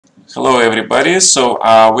Hello everybody, so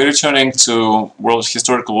we're returning to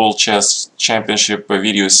Historical World Chess Championship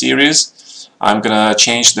video series. I'm gonna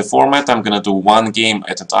change the format. I'm gonna do one game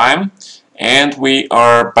at a time, and we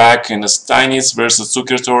are back in the Steinitz versus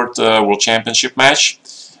Zukertort World Championship match.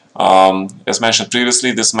 As mentioned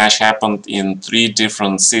previously, this match happened in 3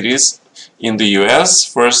 different cities in the US.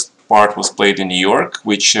 First part was played in New York,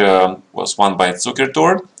 which was won by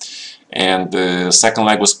Zukertort, and the second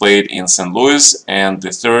leg was played in St. Louis, and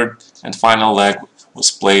the third and final leg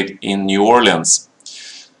was played in New Orleans.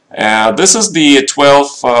 This is the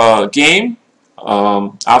 12th game.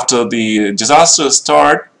 After the disastrous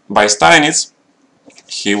start by Steinitz,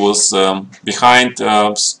 he was behind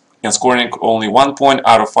and scoring only 1 point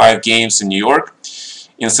out of 5 games in New York.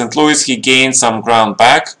 In St. Louis he gained some ground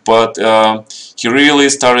back, but he really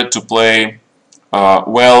started to play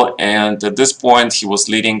well, and at this point he was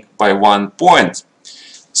leading by 1 point.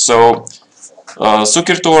 So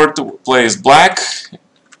Zukertort plays black,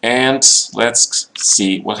 and let's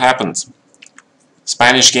see what happens.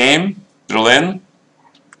 Spanish game, Berlin,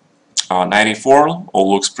 94,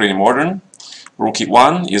 all looks pretty modern. Rook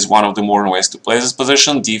e1 is one of the modern ways to play this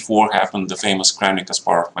position. d4 happened the famous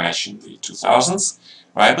Kramnik-Kasparov match in the 2000s,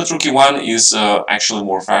 right? But rook e1 is actually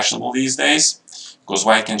more fashionable these days, because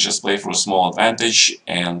white can just play for a small advantage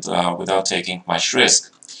and without taking much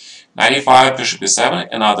risk. 95, bishop e7,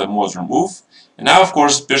 another modern move. And now, of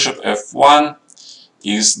course, bishop f1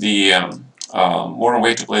 is the modern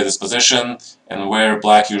way to play this position, and where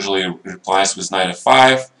black usually replies with knight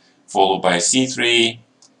f5, followed by c3,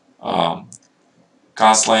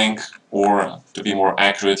 castling, or to be more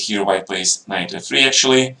accurate, here white plays knight f3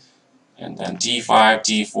 actually, and then d5,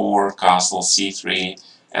 d4, castle, c3,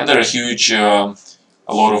 and there are huge a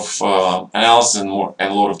lot of analysis and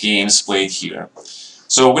a lot of games played here.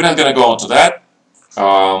 So we're not going to go into that.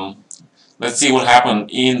 Let's see what happened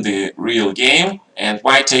in the real game. And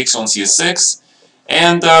white takes on c6.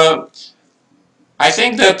 And I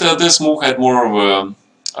think that this move had more of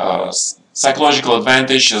a psychological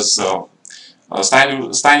advantage, as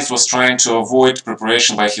Steinitz was trying to avoid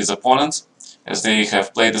preparation by his opponent, as they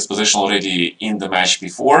have played this position already in the match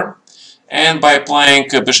before. And by playing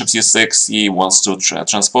bishop c6, he wants to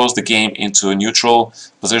transpose the game into a neutral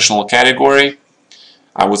positional category.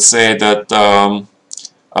 I would say that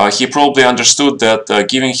he probably understood that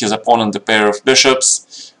giving his opponent the pair of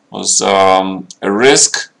bishops was a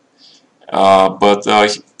risk, but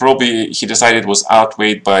he decided it was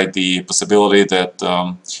outweighed by the possibility that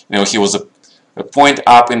he was a point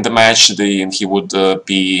up in the match, and he would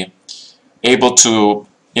be able to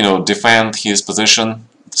defend his position.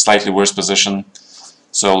 Slightly worse position.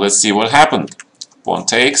 So let's see what happened. Pawn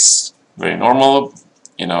takes, very normal.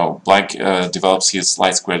 Black develops his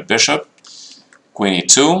light squared bishop. Queen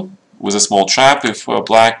e2 with a small trap. If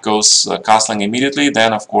black goes castling immediately,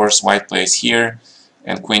 then of course white plays here,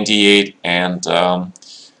 and queen d8, and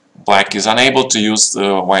black is unable to use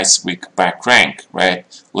the white's weak back rank, right?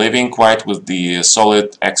 Leaving white with the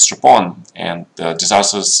solid extra pawn and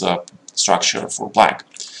disastrous structure for black.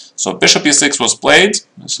 So bishop e6 was played.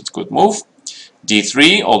 This is a good move.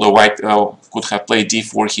 d3, although white could have played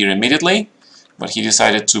d4 here immediately, but he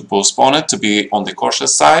decided to postpone it to be on the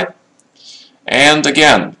cautious side. And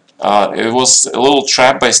again, it was a little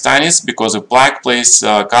trap by Steinitz, because if black plays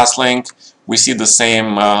castling, we see the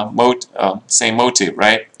same motive,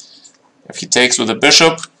 right? If he takes with the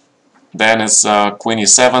bishop, then it's queen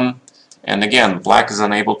e7, and again, black is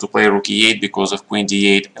unable to play rook e8 because of queen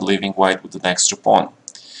d8, leaving white with an extra pawn.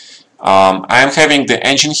 I am having the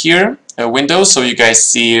engine here window, so you guys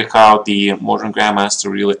see how the modern grandmaster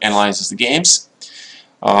really analyzes the games.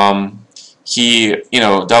 He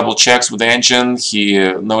double checks with the engine. He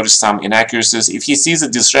noticed some inaccuracies. If he sees a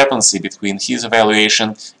discrepancy between his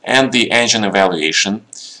evaluation and the engine evaluation,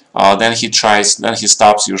 then he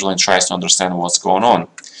stops usually and tries to understand what's going on.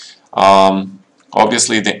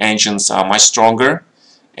 Obviously the engines are much stronger,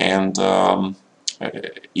 and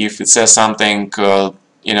if it says something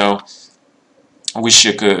which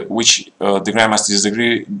the grandmaster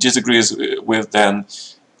disagrees with, then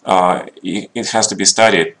it has to be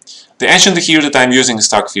studied. The engine here that I'm using is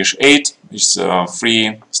Stockfish 8, which is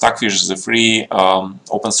free. Stockfish is a free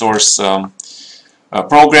open source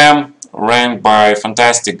program ran by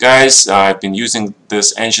fantastic guys. I've been using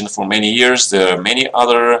this engine for many years. There are many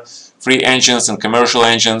other free engines and commercial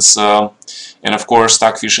engines, and of course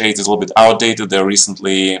Stockfish 8 is a little bit outdated. There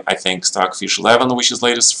recently, I think, Stockfish 11, which is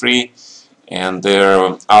latest free, and there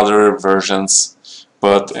are other versions,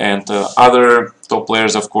 and other top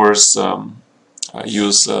players, of course,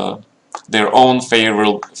 use their own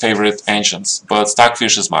favorite engines, but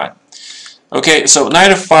Stockfish is mine. Okay, so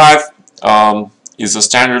knight f5 is a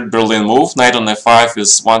standard Berlin move. Knight on f5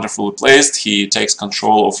 is wonderfully placed. He takes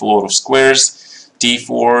control of a lot of squares.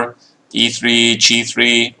 d4, e3,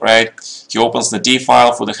 g3, right? He opens the d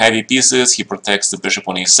file for the heavy pieces. He protects the bishop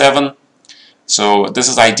on e7. So this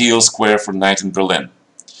is ideal square for knight in Berlin.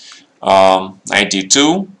 Knight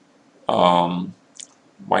d2.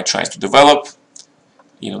 White tries to develop.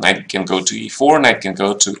 Knight can go to e4, knight can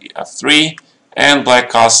go to f3, and black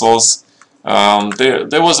castles.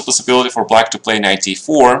 There was a possibility for black to play knight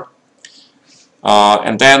d4,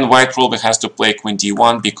 and then white probably has to play queen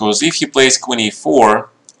d1, because if he plays queen e4,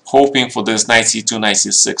 hoping for this knight c2, knight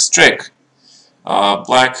c6 trick,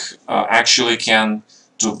 black actually can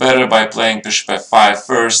do better by playing bishop f5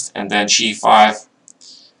 first, and then g5,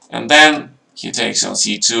 and then he takes on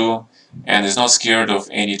c2, and is not scared of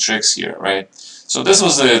any tricks here, right? So this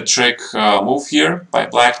was a trick move here by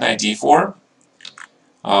black, knight d4.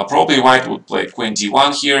 Probably white would play queen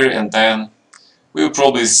d1 here, and then we would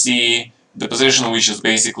probably see the position which is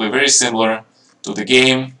basically very similar to the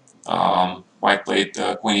game. White played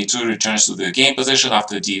queen e2, returns to the game position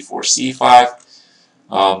after d4,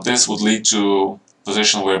 c5. This would lead to a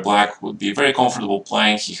position where black would be very comfortable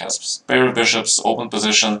playing. He has pair of bishops, open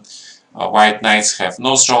position. White knights have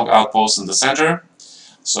no strong outposts in the center.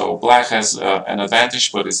 So black has an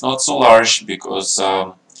advantage, but it's not so large because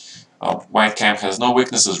white camp has no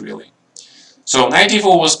weaknesses really. So knight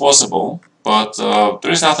d4 was possible, but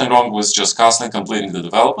there is nothing wrong with just castling, completing the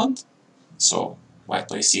development. So white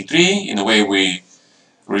plays c3. In a way, we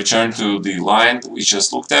return to the line we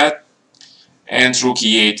just looked at. And rook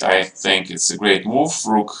e8, I think it's a great move.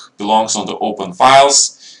 Rook belongs on the open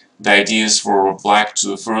files. The idea is for black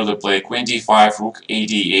to further play queen d5, rook a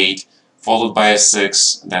d8, followed by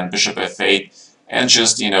f6, then bishop f8, and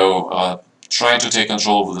just, trying to take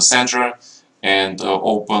control over the center and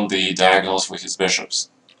open the diagonals for his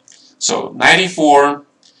bishops. So knight e4,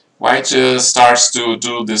 white starts to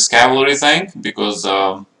do this cavalry thing, because,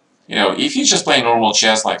 if you just play normal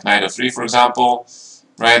chess like knight f3, for example,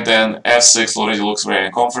 right, then f6 already looks very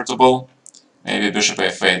uncomfortable. Maybe bishop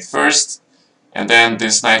f8 first. And then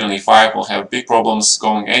this knight on e5 will have big problems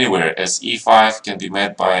going anywhere, as e5 can be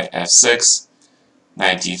met by f6,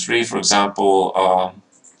 knight d3, for example,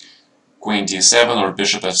 queen d7 or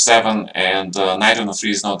bishop f7, and knight on e3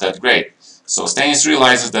 is not that great. So Steinitz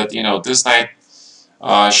realizes that this knight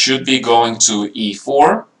should be going to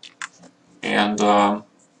e4, and the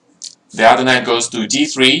other knight goes to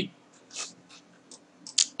d3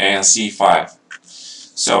 and c5.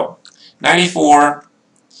 So knight e4.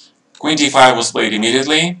 Queen d5 was played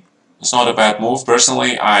immediately. It's not a bad move.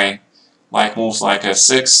 Personally, I like moves like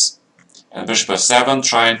f6 and bishop f7,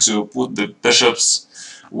 trying to put the bishops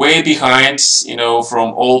way behind,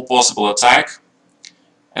 from all possible attack.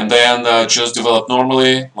 And then just develop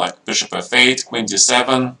normally, like bishop f8, queen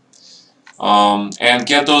d7, and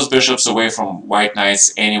get those bishops away from white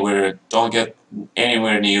knights anywhere. Don't get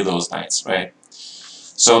anywhere near those knights, right?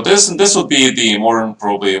 So this would be the modern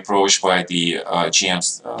probably approach by the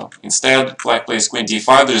GMs. Instead, black plays queen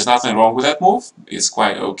d5. There is nothing wrong with that move. It's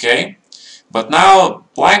quite okay. But now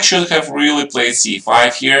black should have really played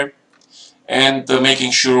c5 here, and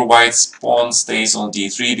making sure white's pawn stays on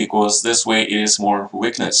d3, because this way it is more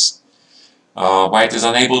weakness. White is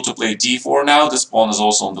unable to play d4 now. This pawn is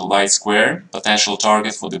also on the light square, potential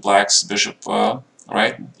target for the black's bishop,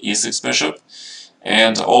 right? e6 bishop.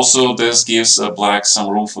 And also this gives black some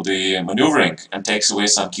room for the maneuvering and takes away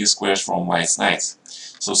some key squares from white's knights.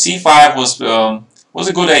 So c5 was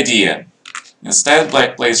a good idea. Instead,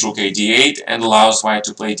 black plays rook a d8 and allows white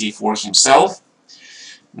to play d4 himself.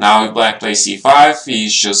 Now if black plays c5,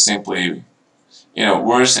 he's just simply,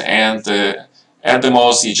 worse, and at the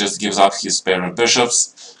most he just gives up his pair of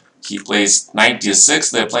bishops. He plays knight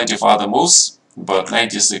d6. There are plenty of other moves, but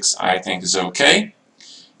knight d6 I think is okay.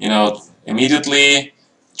 Immediately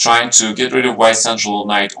trying to get rid of white's central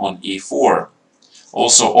knight on e4.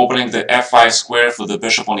 Also opening the f5 square for the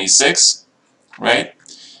bishop on e6, right?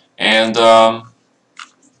 And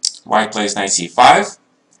white plays knight c5.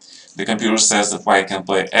 The computer says that white can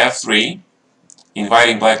play f3,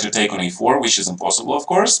 inviting black to take on e4, which is impossible, of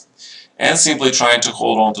course, and simply trying to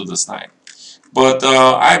hold on to this knight. But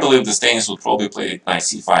I believe the Steinitz would probably play knight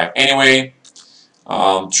c5 anyway,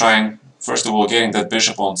 trying, first of all, getting that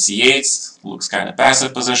bishop on c8, looks kind of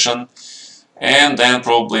passive position, and then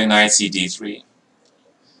probably knight cd3.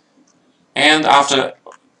 And after,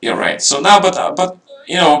 you're right. So now, but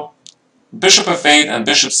bishop f8 and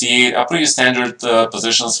bishop c8 are pretty standard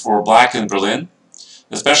positions for black in Berlin,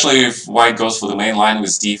 especially if white goes for the main line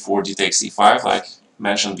with d4, d takes c5, like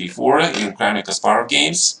mentioned before in Kramnik-Kasparov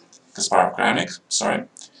games. Kasparov Kramnik, sorry.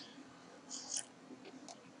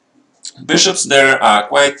 Bishops there are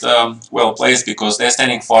quite well placed because they're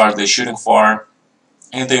standing far, they're shooting far,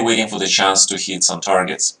 and they're waiting for the chance to hit some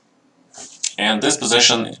targets. And this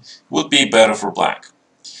position would be better for black.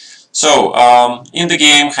 So, in the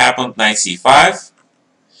game happened knight c5,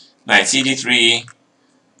 knight cd3,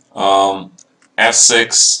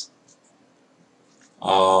 f6,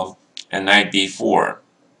 and knight b4.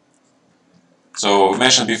 So we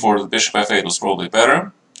mentioned before that bishop f8 was probably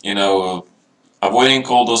better. You know, avoiding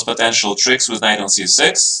all those potential tricks with knight on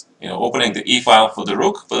c6. You know, opening the e-file for the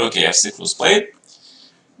rook. But okay, f6 was played.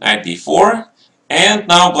 Knight b4. And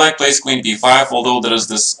now black plays queen b5, although there is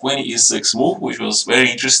this queen e6 move, which was very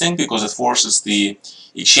interesting because it forces the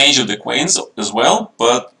exchange of the queens as well,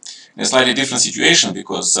 but in a slightly different situation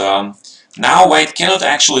because now white cannot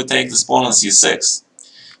actually take this pawn on c6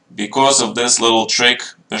 because of this little trick,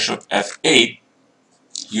 bishop f8,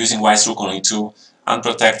 using white's rook on e2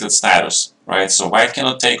 unprotected status, right? So white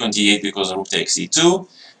cannot take on d8 because the rook takes e2,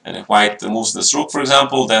 and if white moves this rook, for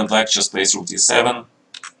example, then black just plays rook d7,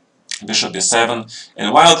 bishop d7,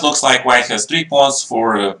 and while it looks like white has 3 pawns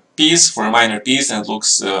for a piece, for a minor piece, and it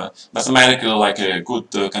looks mathematically like a good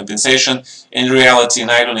compensation, in reality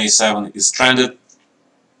knight on a7 is stranded,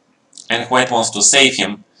 and white wants to save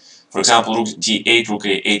him. For example, rook d8, rook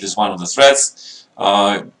a8 is one of the threats.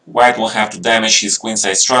 White will have to damage his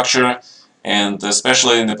queenside structure, and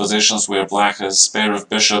especially in the positions where black has a pair of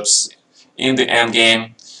bishops in the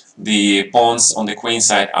endgame, the pawns on the queen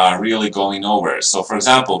side are really going nowhere. So for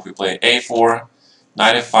example, if we play a4,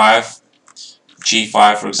 knight f5,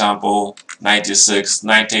 g5 for example, knight d6,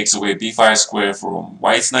 knight takes away b5 square from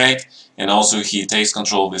white's knight, and also he takes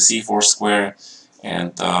control of the c4 square,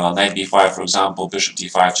 and knight b5 for example, bishop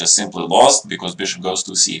d5 just simply lost because bishop goes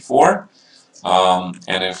to c4,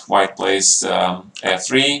 and if white plays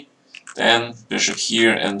f3, then bishop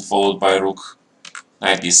here and followed by rook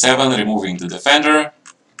knight b7, removing the defender,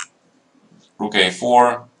 rook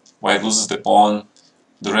a4, white loses the pawn,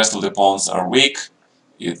 the rest of the pawns are weak,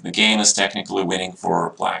 the game is technically winning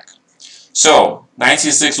for black. So, knight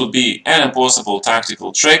c6 would be an impossible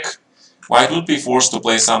tactical trick. White would be forced to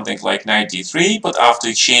play something like knight d3, but after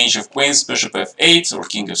exchange of queens, bishop f8 or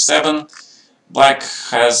king f7, black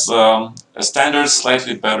has a standard,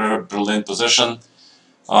 slightly better Berlin position.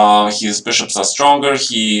 His bishops are stronger,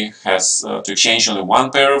 he has to exchange only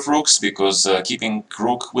one pair of rooks because keeping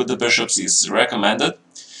rook with the bishops is recommended.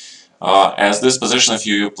 As this position, if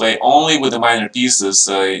you play only with the minor pieces,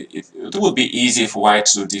 it would be easy for white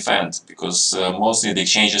to defend because mostly the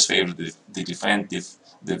exchanges favor the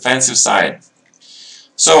defensive side.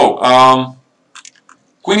 So,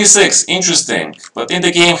 queen e6, interesting, but in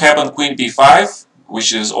the game happened queen b5,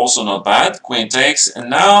 which is also not bad, queen takes, and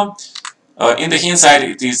now in the hindsight,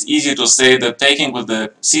 it is easy to say that taking with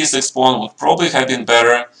the c6 pawn would probably have been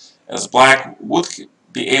better, as black would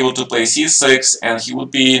be able to play c6 and he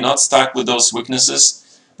would be not stuck with those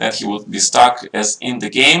weaknesses that he would be stuck as in the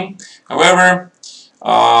game. However,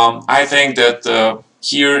 I think that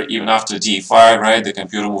here, even after d5, right, the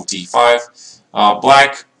computer moved d5,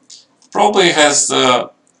 black probably has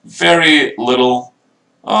very little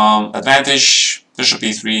advantage. Bishop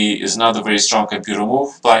e3 is not a very strong computer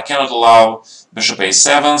move. Black cannot allow bishop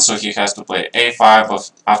a7, so he has to play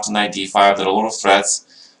a5 after knight d5. There are a lot of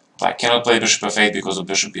threats. Black cannot play bishop f8 because of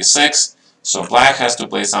bishop e6, so black has to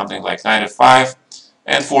play something like knight f5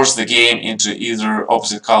 and force the game into either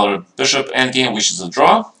opposite color bishop endgame, which is a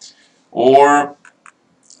draw, or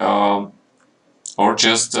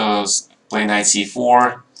just play knight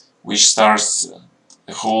c4, which starts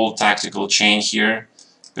the whole tactical chain here.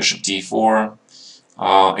 Bishop d4.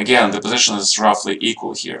 Again, the position is roughly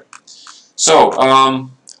equal here. So,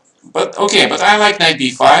 but I like knight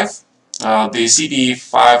b5. The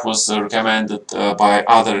cb5 was recommended by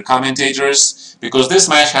other commentators because this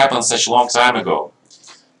match happened such a long time ago.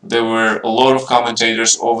 There were a lot of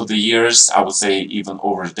commentators over the years, I would say even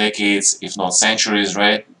over decades, if not centuries,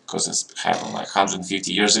 right? Because it happened like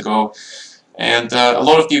 150 years ago. And a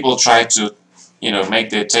lot of people tried to, make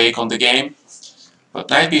their take on the game. But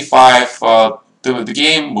knight b5, the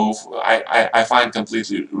game move, I find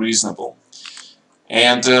completely reasonable.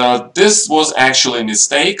 And this was actually a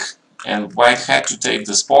mistake, and white had to take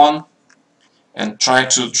this pawn and try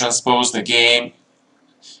to transpose the game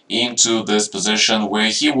into this position where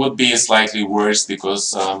he would be slightly worse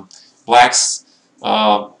because black's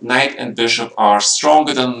knight and bishop are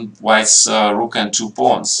stronger than white's rook and 2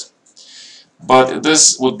 pawns. But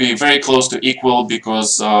this would be very close to equal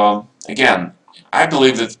because, again, I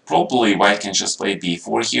believe that probably white can just play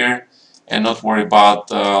b4 here and not worry about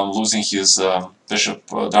losing his bishop,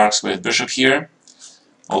 dark squared bishop here.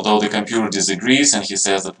 Although the computer disagrees and he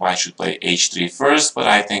says that white should play h3 first, but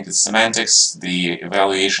I think it's semantics. The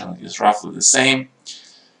evaluation is roughly the same.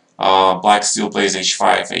 Black still plays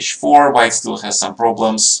h5, h4. White still has some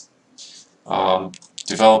problems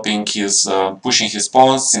developing his, pushing his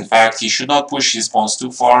pawns. In fact, he should not push his pawns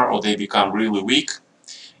too far or they become really weak.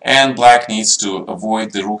 And black needs to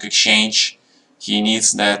avoid the rook exchange. He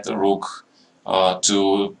needs that rook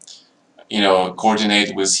to,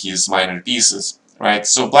 coordinate with his minor pieces, right?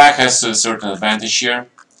 So black has a certain advantage here.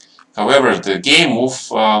 However, the game move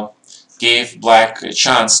gave black a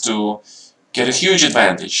chance to get a huge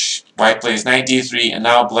advantage. White plays knight d3, and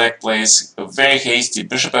now black plays a very hasty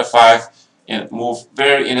bishop f5 and move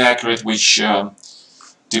very inaccurate, which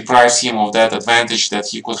deprives him of that advantage that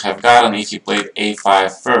he could have gotten if he played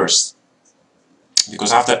a5 first.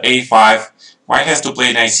 Because after a5, white has to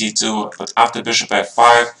play knight c2, but after bishop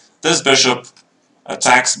f5, this bishop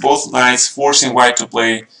attacks both knights, forcing white to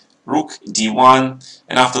play rook d1,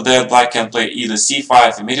 and after that black can play either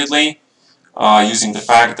c5 immediately, using the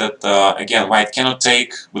fact that, again, white cannot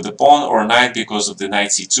take with the pawn or knight because of the knight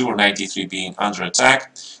c2 or knight d3 being under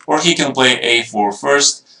attack, or he can play a4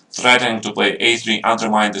 first, threatening to play a3,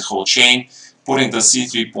 undermine the whole chain, putting the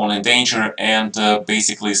c3 pawn in danger, and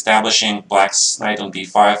basically establishing black's knight on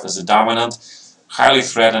b5 as a dominant, highly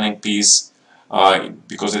threatening piece,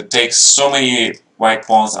 because it takes so many white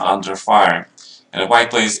pawns under fire. And if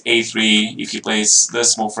white plays a3, if he plays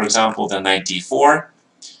this move, for example, then knight d4,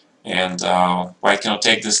 and white cannot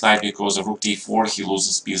take this knight because of rook d4, he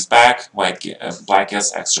loses piece back, black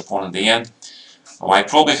gets extra pawn in the end. White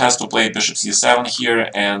probably has to play bishop c7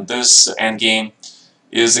 here, and this endgame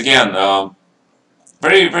is again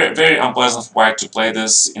very, very, very unpleasant for white to play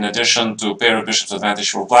this. In addition to pair of bishops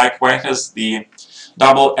advantage for black, white has the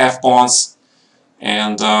double f pawns,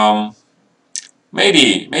 and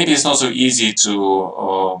maybe it's not so easy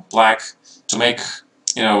to black to make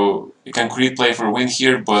a concrete play for a win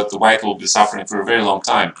here, but white will be suffering for a very long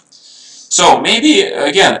time. So maybe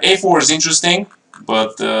again a4 is interesting,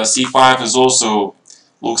 but c5 is also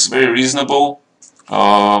looks very reasonable.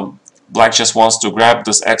 Black just wants to grab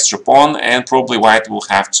this extra pawn, and probably white will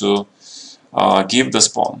have to give this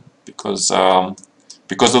pawn because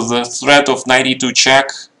of the threat of knight e2 check.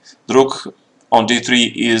 The rook on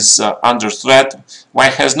d3 is under threat.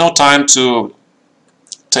 White has no time to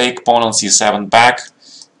take pawn on c7 back.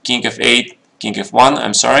 King f8, king f1,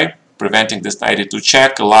 I'm sorry, preventing this knight e2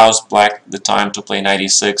 check allows black the time to play knight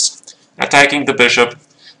e6, attacking the bishop,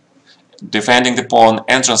 defending the pawn,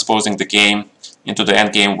 and transposing the game into the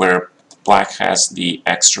endgame where black has the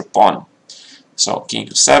extra pawn. So king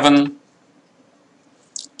f7,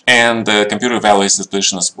 and the computer evaluates this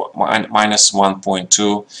position as minus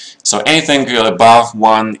 1.2. So anything above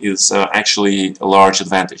 1 is actually a large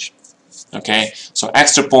advantage. Okay, so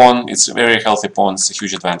extra pawn, it's a very healthy pawn, it's a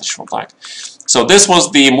huge advantage for black. So this was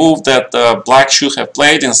the move that black should have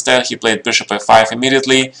played. Instead, he played bishop f5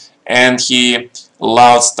 immediately, and he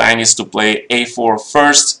allowed Steinitz to play a4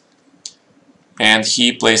 first, and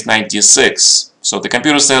he plays knight d6. So the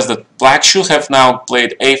computer says that black should have now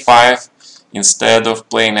played a5 instead of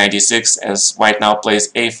playing knight d6, as white now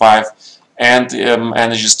plays a5 and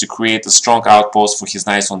manages to create a strong outpost for his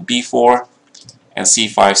knights on b4 and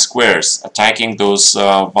c5 squares, attacking those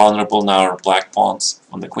vulnerable now black pawns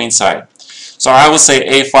on the queen side. So I would say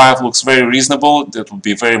a5 looks very reasonable. That would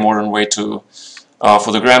be a very modern way to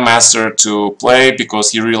for the grandmaster to play,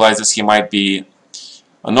 because he realizes he might be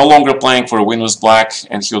no longer playing for a win with black,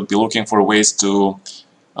 and he would be looking for ways to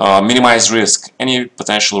minimize risk, any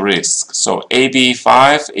potential risk. So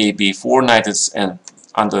ab5, ab4, knight is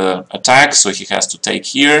under attack, so he has to take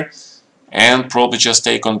here, and probably just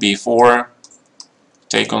take on b4,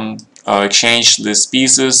 take on exchange these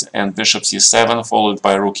pieces, and bishop c7 followed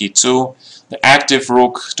by rook e2. The active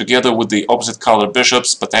rook together with the opposite color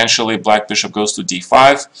bishops, potentially black bishop goes to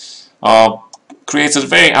d5, creates it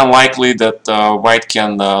very unlikely that white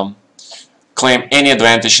can claim any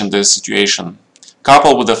advantage in this situation.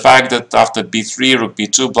 Coupled with the fact that after b3, rook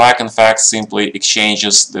b2, black in fact simply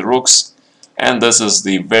exchanges the rooks, and this is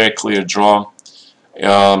the very clear draw.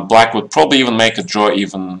 Black would probably even make a draw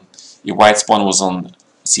even if white's pawn was on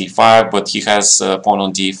c5, but he has pawn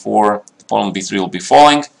on d4, the pawn on b3 will be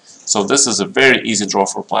falling, so this is a very easy draw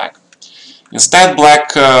for black. Instead,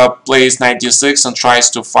 black plays knight d6 and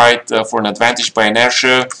tries to fight for an advantage by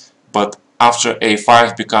inertia, but after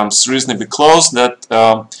a5 becomes reasonably close, that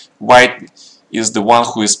white is the one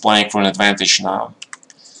who is playing for an advantage now.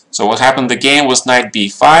 So what happened in the game was knight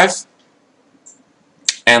b5,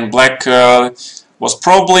 and black was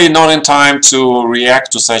probably not in time to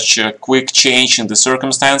react to such a quick change in the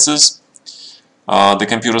circumstances. The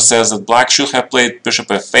computer says that black should have played bishop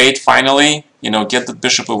f8 finally, get the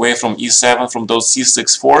bishop away from e7, from those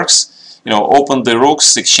c6 forks, open the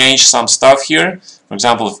rooks, exchange some stuff here. For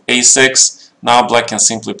example, if a6, now black can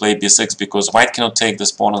simply play b6 because white cannot take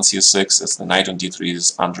this pawn on c6 as the knight on d3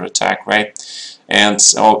 is under attack, right? And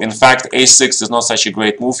so, in fact, a6 is not such a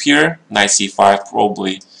great move here. Knight c5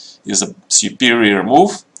 probably is a superior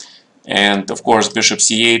move. And of course, bishop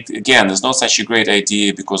c8 again is not such a great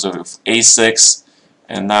idea because of a6,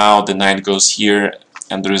 and now the knight goes here,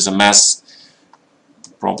 and there is a mess.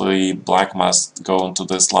 Probably black must go into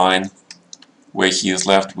this line where he is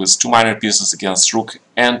left with two minor pieces against rook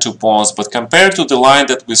and two pawns. But compared to the line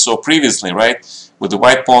that we saw previously, right, with the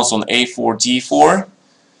white pawns on a4, d4,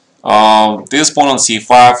 this pawn on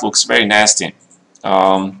c5 looks very nasty.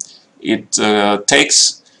 It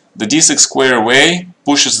takes the d6 square away,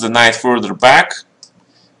 pushes the knight further back,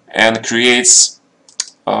 and creates,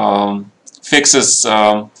 fixes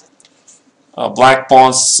black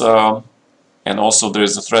pawns, and also there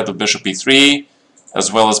is the threat of bishop e3, as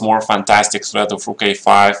well as more fantastic threat of rook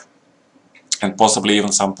a5, and possibly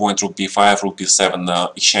even some point rook b5, rook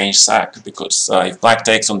b7 exchange sack, because if black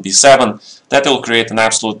takes on b7, that will create an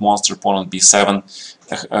absolute monster pawn on b7,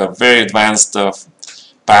 a very advanced,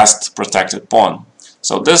 past protected pawn.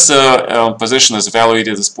 So this position is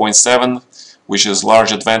evaluated as 0.7, which is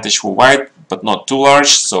large advantage for white, but not too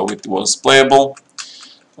large, so it was playable.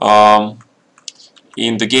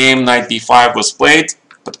 In the game, knight b5 was played,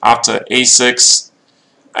 but after a6,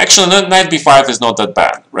 actually knight b5 is not that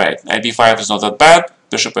bad, right? Knight b5 is not that bad.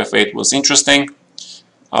 Bishop f8 was interesting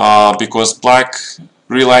because black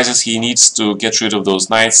realizes he needs to get rid of those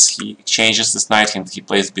knights. He changes this knight and he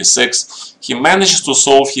plays b6. He manages to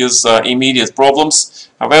solve his immediate problems.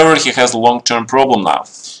 However, he has a long-term problem now.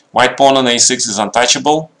 White pawn on a6 is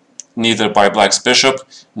untouchable, neither by black's bishop,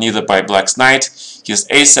 neither by black's knight. His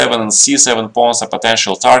a7 and c7 pawns are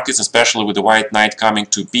potential targets, especially with the white knight coming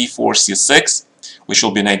to b4, c6, which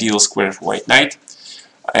will be an ideal square for white knight.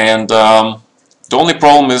 And the only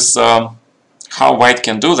problem is how white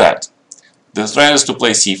can do that. The threat is to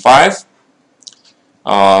play c5,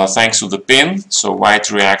 thanks to the pin, so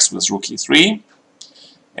white reacts with rook e3,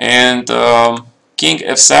 and king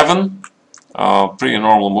f7, pretty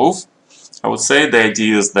normal move, I would say. The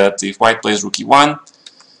idea is that if white plays rook e1,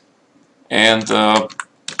 and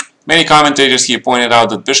many commentators here pointed out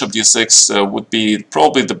that bishop d6 would be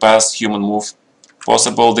probably the best human move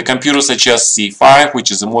possible. The computer suggests c5,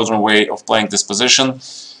 which is a modern way of playing this position.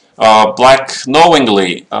 Black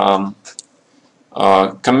knowingly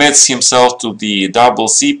commits himself to the double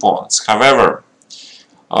c pawns. However,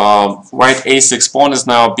 white a6 pawn is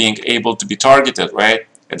now being able to be targeted, right?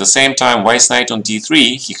 At the same time, white's knight on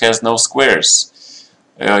d3, he has no squares.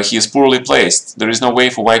 He is poorly placed. There is no way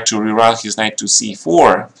for white to reroute his knight to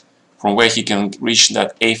c4, from where he can reach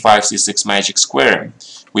that a5, c6 magic square,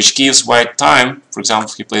 which gives white time. For example,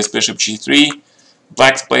 if he plays bishop g3,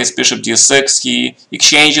 black plays bishop d6, he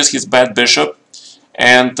exchanges his bad bishop,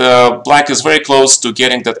 and black is very close to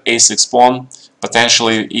getting that a6 pawn,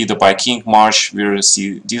 potentially either by king march via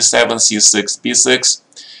d7, c6, b6,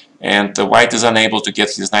 and white is unable to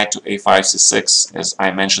get his knight to a5, c6, as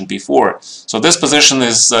I mentioned before. So this position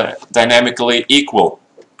is dynamically equal.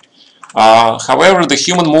 However, the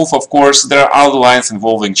human move, of course, there are other lines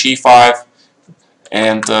involving g5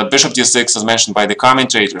 and bishop d6, as mentioned by the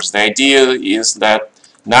commentators. The idea is that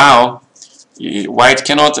now white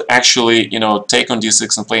cannot actually, take on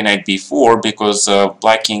d6 and play knight b4 because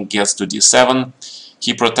black king gets to d7.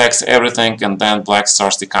 He protects everything, and then black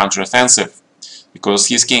starts the counteroffensive because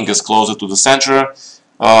his king is closer to the center.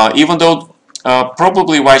 Even though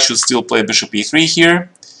probably white should still play bishop e3 here,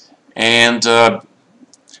 and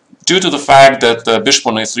due to the fact that bishop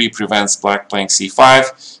on a3 prevents black playing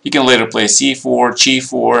c5, he can later play c4,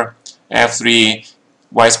 g4, f3.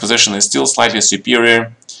 White's position is still slightly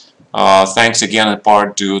superior, thanks again in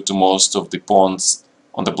part due to most of the pawns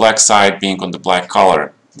on the black side being on the black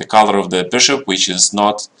color, the color of the bishop, which is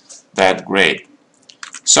not that great.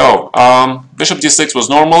 So bishop d6 was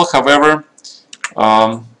normal. However,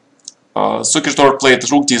 Zukertort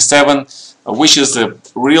played rook d7, which is a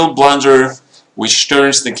real blunder, which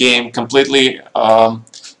turns the game completely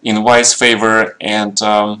in white's favor. And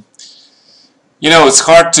it's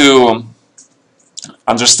hard to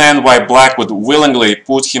understand why black would willingly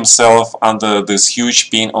put himself under this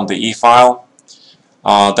huge pin on the e file.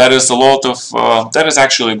 That is a lot of that is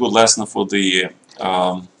actually a good lesson for the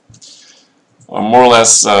more or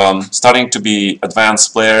less starting to be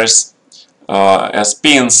advanced players. as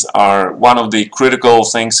pins are one of the critical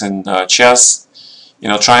things in chess. You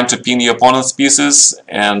know, trying to pin your opponent's pieces,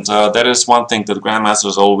 and that is one thing that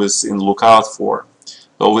grandmasters always in lookout for.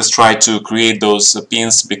 They always try to create those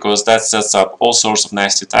pins because that sets up all sorts of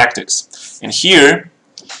nasty tactics. And here,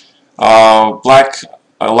 black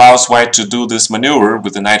allows white to do this maneuver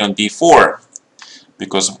with the knight on b4,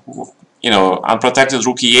 because you know, unprotected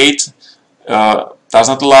rook e8 does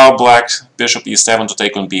not allow black bishop e7 to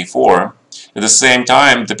take on b4. At the same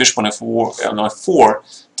time, the bishop on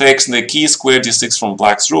f4 takes the key square d6 from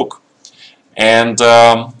black's rook, and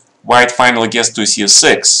white finally gets to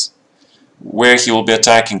c6, where he will be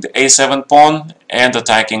attacking the a7 pawn and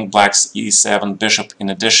attacking black's e7 bishop in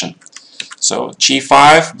addition. So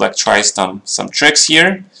g5, black tries some tricks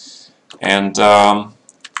here, and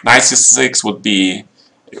knight c6 would be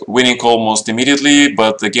winning almost immediately,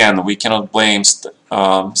 but again, we cannot blame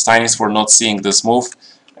Steinitz for not seeing this move,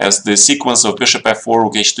 as the sequence of bishop f4,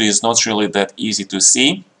 rook h2 is not really that easy to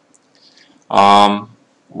see.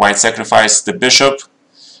 White sacrificed the bishop,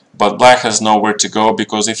 but black has nowhere to go,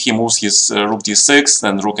 because if he moves his rook d6,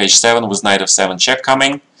 then rook h7 with knight f7 check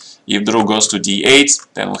coming. If the rook goes to d8,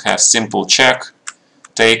 then we'll have simple check,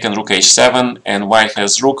 take, and rook h7, and white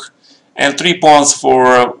has rook and 3 pawns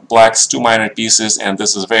for black's 2 minor pieces, and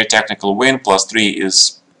this is a very technical win. +3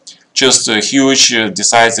 is just a huge,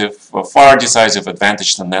 decisive, far decisive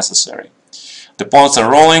advantage than necessary. The pawns are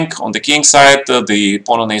rolling on the king side, the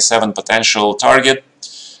pawn on a7 potential target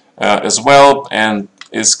as well, and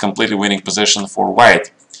is completely winning position for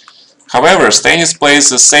white. However, Steinitz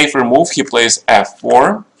plays a safer move. He plays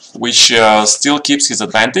f4, which still keeps his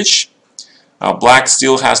advantage. Black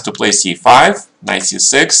still has to play c5, knight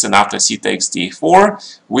c6, and after c takes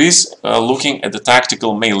d4, with looking at the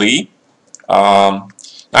tactical melee.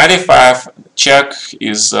 Knight a5 check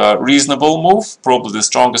is a reasonable move, probably the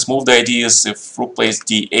strongest move. The idea is if rook plays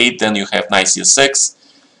d8, then you have knight c6,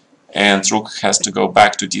 and rook has to go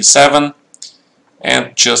back to d7,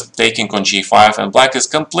 and just taking on g5, and black is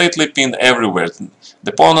completely pinned everywhere.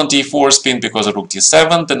 The pawn on d4 is pinned because of rook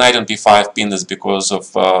d7, the knight on b5 pinned is because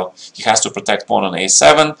of he has to protect pawn on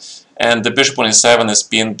a7, and the bishop on e7 is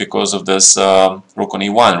pinned because of this rook on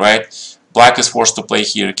e1, right? Black is forced to play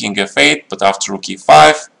here king f8, but after rook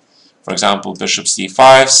e5, for example, bishop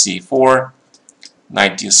c5, c4,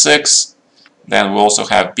 knight d6, then we also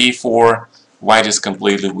have b4. White is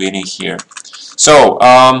completely winning here. So,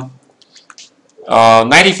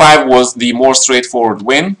 knight e5 was the more straightforward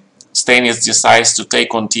win. Steinitz decides to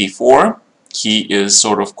take on t4. He is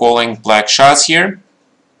sort of calling black shots here,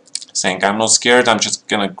 saying, I'm not scared, I'm just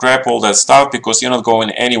gonna grab all that stuff because you're not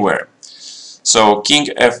going anywhere. So king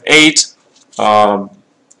f8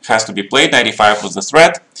 has to be played. Knight e5 was the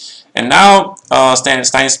threat, and now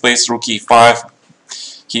Steinitz plays rook e5.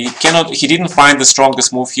 He didn't find the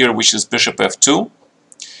strongest move here, which is bishop f2.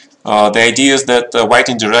 The idea is that white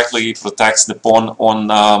indirectly protects the pawn on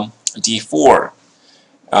d4,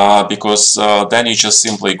 because then you just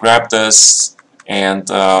simply grab this, and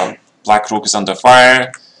black rook is under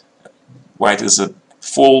fire. White is a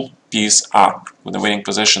full piece up with the winning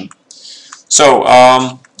position. So,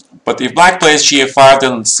 but if black plays gf5,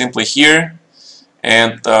 then it's simply here,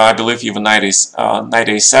 and I believe even knight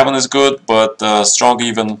a7 is good, but strong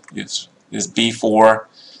even is b4.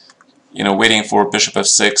 You know, waiting for bishop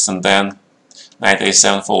f6, and then knight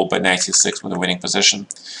a7 followed by knight c6 with a winning position.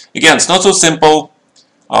 Again, it's not so simple.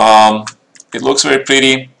 It looks very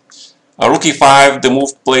pretty. Rook e5, the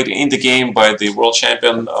move played in the game by the world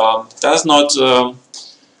champion, does not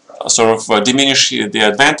sort of diminish the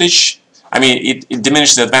advantage. I mean, it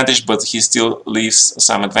diminishes the advantage, but he still leaves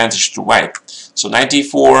some advantage to white. So knight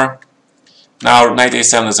d4. Now knight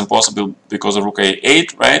a7 is impossible because of rook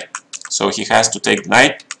a8, right? So he has to take the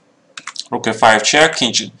knight. Rook f5 check,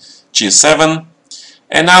 king g7.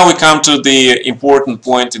 And now we come to the important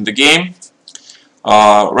point in the game.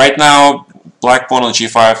 Right now, black pawn on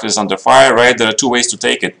g5 is under fire, right? There are two ways to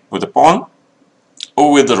take it, with the pawn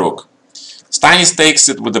or with the rook. Steinitz takes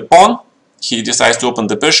it with the pawn. He decides to open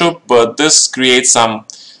the bishop, but this creates some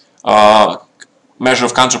measure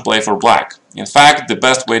of counterplay for black. In fact, the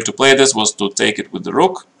best way to play this was to take it with the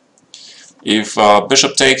rook. If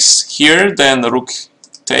bishop takes here, then the rook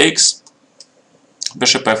takes,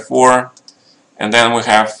 bishop f4, and then we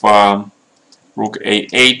have rook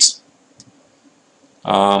a8,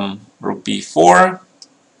 rook b4,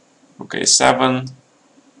 rook a7,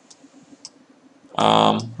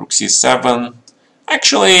 rook c7.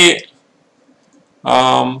 Actually,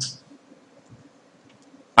 and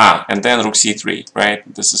then rook c3,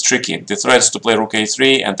 right? This is tricky. The threat is to play rook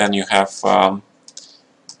a3, and then you have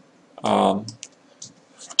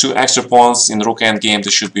 2 extra pawns in rook endgame, they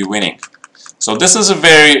should be winning. So this is a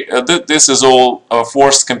very this is all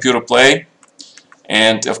forced computer play,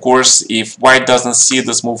 and of course if white doesn't see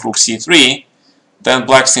this move rook c3, then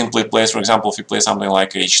black simply plays, for example, if you play something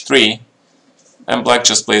like h3, and black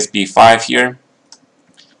just plays b5 here,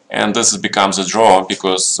 and this becomes a draw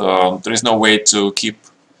because there is no way to keep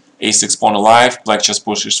a6 pawn alive. Black just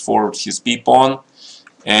pushes forward his b pawn,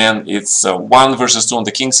 and it's 1 versus 2 on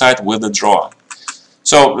the king side with a draw.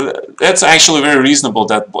 So that's actually very reasonable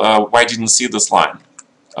that white didn't see this line,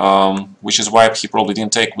 which is why he probably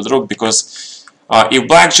didn't take with rook, because if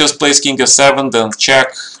black just plays king f7, then check,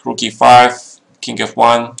 rook e5, king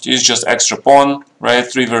f1, it's just extra pawn, right?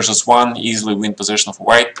 3 versus 1, easily win position for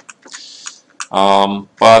white.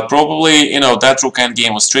 But probably, you know, that rook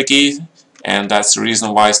endgame was tricky, and that's the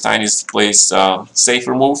reason why Steinitz plays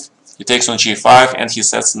safer move. He takes on g5 and he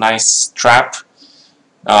sets a nice trap,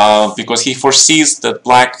 because he foresees that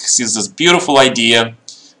black sees this beautiful idea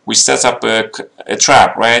which sets up a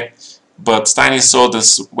trap, right? But Steinitz saw this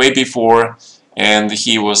way before, and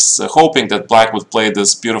he was hoping that black would play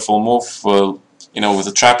this beautiful move, you know, with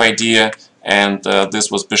a trap idea, and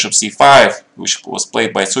this was bishop c5, which was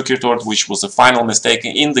played by Zukertort, which was the final mistake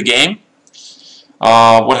in the game.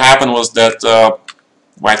 What happened was that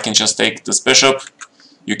white can just take this bishop.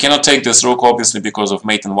 You cannot take this rook, obviously, because of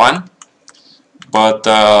mate in 1. But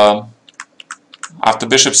after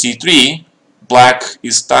bishop c3, black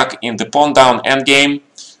is stuck in the pawn down endgame,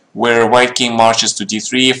 where white king marches to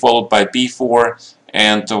d3, followed by b4,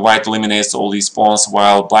 and white eliminates all these pawns,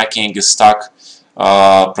 while black king is stuck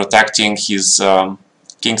protecting his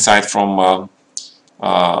king side from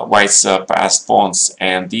white's passed pawns.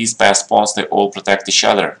 And these passed pawns, they all protect each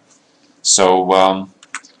other. So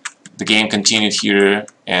the game continued here,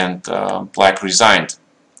 and black resigned.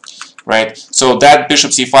 Right, so that bishop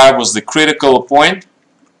c5 was the critical point,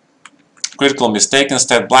 critical mistake.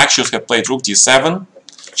 Instead, black should have played rook d7,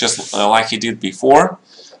 just like he did before.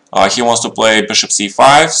 He wants to play bishop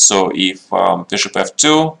c5, so if bishop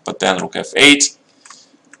f2, but then rook f8,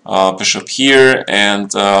 bishop here,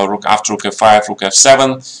 and rook after rook f5, rook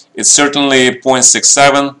f7. It's certainly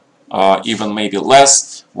 0.67, even maybe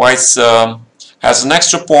less. White has an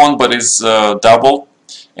extra pawn, but it's double.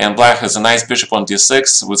 And black has a nice bishop on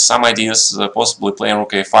d6 with some ideas, possibly playing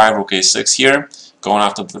rook a5, rook a6 here, going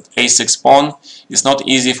after the a6 pawn. It's not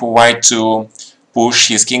easy for white to push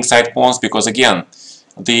his kingside pawns because, again,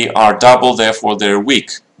 they are double, therefore they're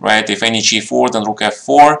weak, right? If any g4, then rook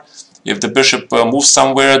f4. If the bishop moves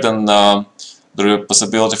somewhere, then there is a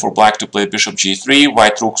possibility for black to play bishop g3.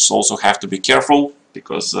 White rooks also have to be careful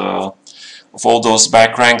because of all those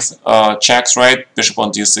back rank checks, right? Bishop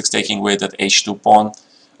on d6 taking away that h2 pawn.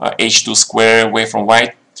 H2 square away from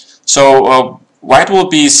white. So white will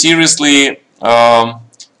be seriously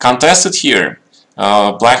contested here.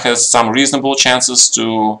 Black has some reasonable chances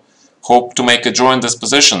to hope to make a draw in this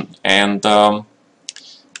position, and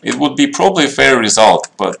it would be probably a fair result,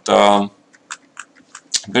 but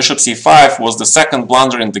bishop c5 was the second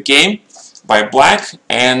blunder in the game by black,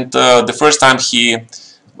 and the first time he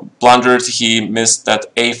blundered, he missed that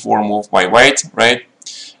a4 move by white, right?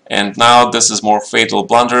 And now this is more fatal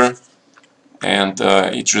blunder, and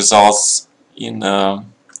it results in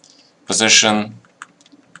position,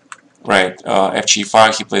 right,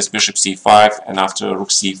 fg5, he plays bishop c5, and after rook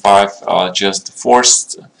c5, just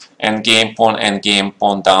forced endgame,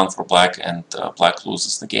 pawn down for black, and black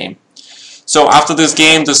loses the game. So after this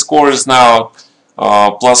game, the score is now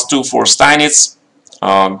 +2 for Steinitz.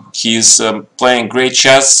 He's playing great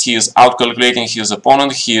chess, he is outcalculating his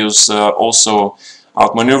opponent, he is also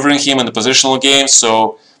outmaneuvering him in the positional game,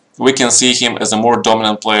 so we can see him as a more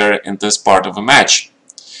dominant player in this part of the match.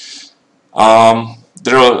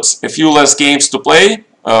 There are a few less games to play,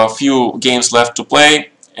 a few games left to play,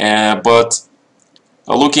 but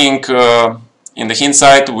looking in the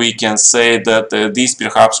hindsight, we can say that these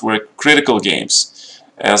perhaps were critical games,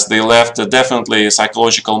 as they left definitely a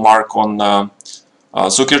psychological mark on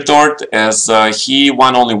Zukertort, as he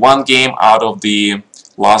won only one game out of the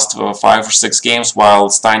last 5 or 6 games, while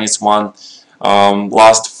Steinitz won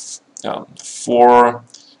last 4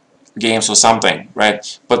 games or something,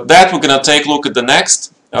 right? But that we're gonna take a look at the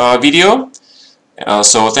next video.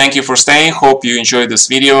 So thank you for staying, hope you enjoyed this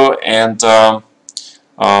video, and I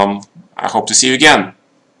hope to see you again.